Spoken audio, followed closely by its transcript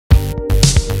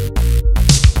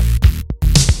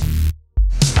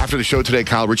after the show today,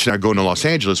 Kyle, Rich, and I are going to Los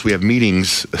Angeles. We have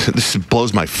meetings. This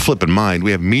blows my flipping mind.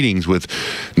 We have meetings with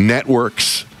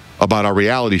networks about our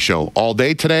reality show all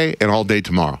day today and all day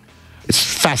tomorrow. It's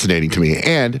fascinating to me.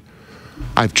 And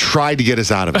I've tried to get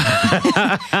us out of it.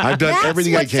 I've done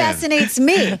everything I can. That's what fascinates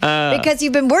me, because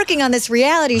you've been working on this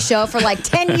reality show for like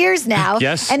 10 years now,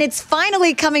 Yes. and it's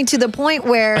finally coming to the point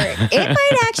where it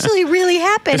might actually really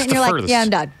happen, and you're like, yeah,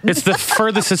 I'm done. It's the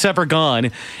furthest it's ever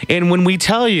gone. And when we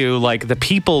tell you, like, the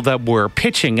people that we're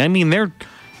pitching, I mean, they're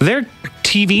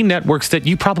TV networks that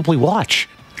you probably watch.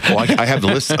 Well, I have the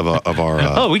list of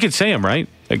our... we could say them, right?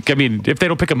 Like, I mean, if they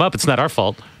don't pick them up, it's not our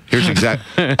fault. Here's exact.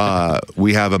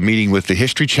 We have a meeting with the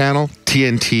History Channel,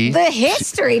 TNT. The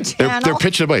History Channel. They're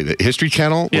pitching away. The History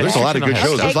Channel. Yeah, Well, there's a lot of good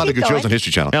shows. Okay, There's a lot of keep good shows going. on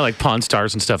History Channel. Yeah, like Pawn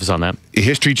Stars and stuff is on that.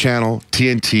 History Channel,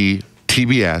 TNT,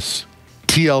 TBS,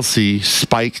 TLC,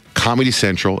 Spike, Comedy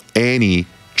Central, A&E,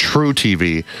 True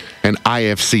TV, and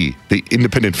IFC, the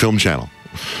Independent Film Channel.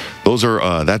 Those are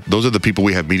the people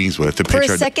we have meetings with. To For pitch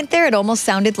a second there, it almost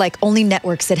sounded like only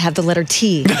networks that have the letter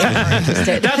T.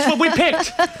 That's what we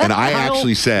picked. And I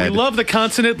actually said... We love the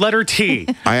consonant letter T.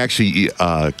 I actually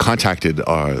contacted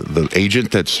the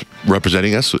agent that's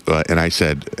representing us, and I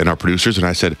said, and our producers, and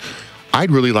I said,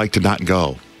 I'd really like to not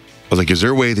go. I was like, is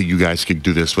there a way that you guys could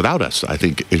do this without us? I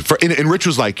think, and Rich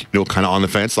was like, kind of on the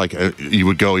fence, like you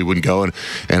would go, he wouldn't go, and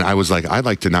I was like, I'd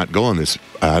like to not go on this.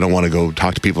 I don't want to go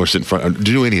talk to people or sit in front,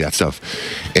 do any of that stuff.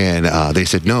 And they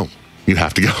said, no, you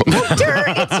have to go.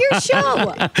 It's your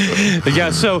show. Yeah,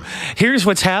 so here's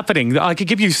what's happening. I could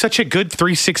give you such a good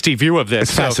 360 view of this.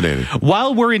 It's fascinating.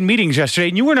 While we're in meetings yesterday,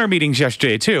 and you were in our meetings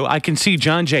yesterday too, I can see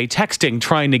Johnjay texting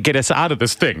trying to get us out of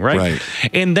this thing, right? Right.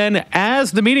 And then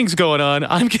as the meeting's going on,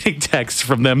 I'm getting texts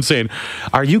from them saying,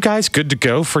 are you guys good to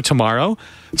go for tomorrow?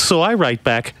 So I write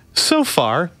back, so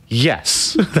far,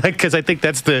 yes, because I think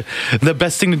that's the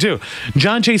best thing to do.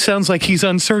 Johnjay sounds like he's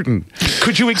uncertain.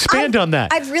 Could you expand on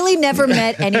that? I've really never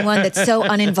met anyone that's so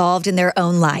uninvolved in their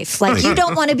own life. Like, you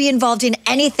don't want to be involved in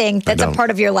anything that's a part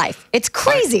of your life. It's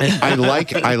crazy. I like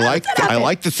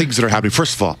the things that are happening.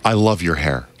 First of all, I love your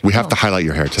hair. We have to highlight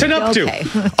your hair today. Okay.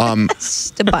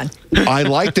 Just a bun. I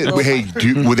like that. Hey,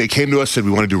 when they came to us and said we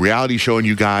want to do a reality show on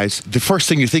you guys, the first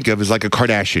thing you think of is like a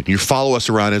Kardashian. You follow us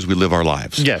around as we live our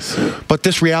lives. Yes. But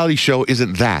this reality show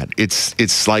isn't that.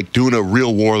 It's like doing a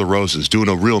real War of the Roses, doing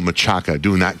a real Machaca,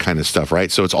 doing that kind of stuff,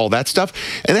 right? So it's all that stuff,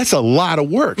 and that's a lot of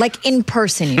work. Like in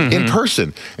person. You mean. In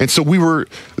person. And so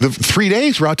the 3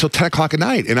 days were out till 10 o'clock at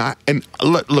night. And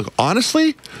look,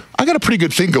 honestly, I got a pretty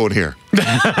good thing going here.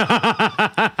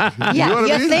 Yeah, you know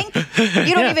what I mean? think?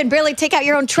 You don't even barely take out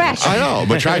your own trash. I know.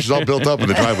 My trash is all built up in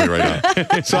the driveway right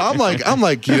now. So I'm like, I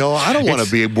don't want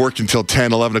to be worked until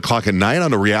 10, 11 o'clock at night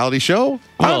on a reality show.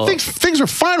 I don't think things are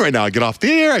fine right now. I get off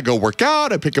the air, I go work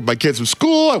out, I pick up my kids from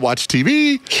school, I watch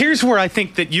TV. Here's where I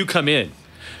think that you come in.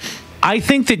 I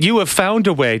think that you have found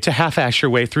a way to half-ass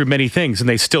your way through many things, and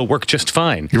they still work just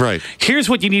fine. You're right. Here's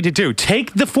what you need to do.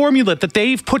 Take the formula that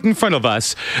they've put in front of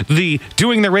us,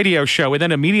 doing the radio show, and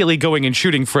then immediately going and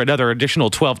shooting for another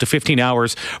additional 12 to 15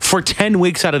 hours for 10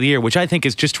 weeks out of the year, which I think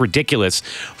is just ridiculous.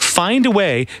 Find a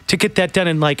way to get that done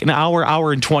in like an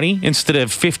hour and 20 instead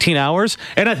of 15 hours,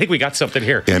 and I think we got something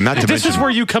here. Yeah, not to This is where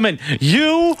you come in.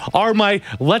 You are my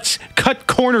let's cut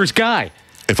corners guy.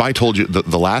 If I told you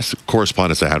the last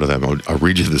correspondence I had with them, I'll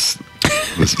read you this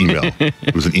email.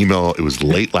 It was an email. It was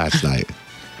late last night.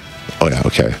 Oh yeah,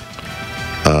 okay.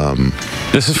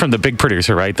 This is from the big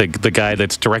producer, right? The guy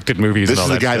that's directed movies. This and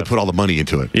all is the that guy stuff. that put all the money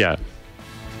into it. Yeah.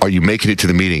 Are you making it to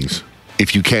the meetings?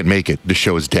 If you can't make it, the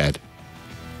show is dead.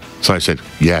 So I said,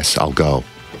 yes, I'll go.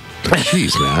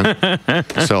 Jeez, man.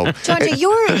 So,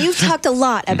 Johnjay, you've talked a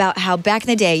lot about how back in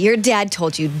the day, your dad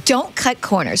told you, don't cut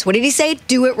corners. What did he say?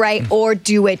 Do it right or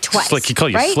do it twice. Slick. He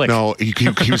called you right? slick. no, he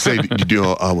would say, what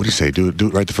do you say? Do it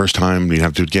right the first time. You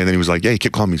have to do it again. Then he was like, yeah, he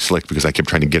kept calling me slick because I kept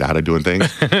trying to get out of doing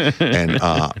things. And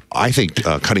I think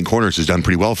cutting corners has done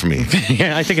pretty well for me.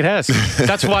 Yeah, I think it has.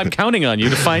 That's why I'm counting on you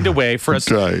to find a way for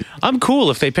us. Right. I'm cool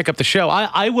if they pick up the show.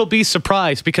 I will be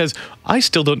surprised because I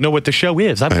still don't know what the show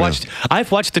is. I've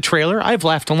watched the trailer. I've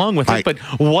laughed along with it, but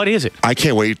what is it? I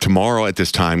can't wait tomorrow at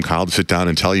this time, Kyle, to sit down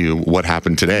and tell you what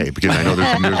happened today, because I know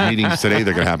there's meetings today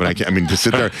that are going to happen.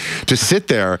 To sit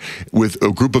there with a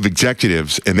group of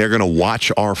executives and they're going to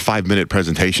watch our 5-minute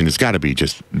presentation. It's got to be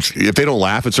just, if they don't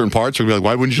laugh at certain parts, they're going to be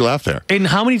like, why wouldn't you laugh there? And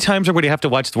how many times are we going to have to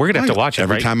watch? We're going to have to watch it,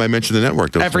 every right? time I mention the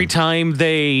network. Every time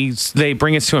they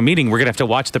bring us to a meeting, we're going to have to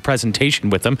watch the presentation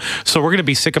with them. So we're going to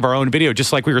be sick of our own video,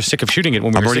 just like we were sick of shooting it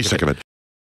when we were already sick of it.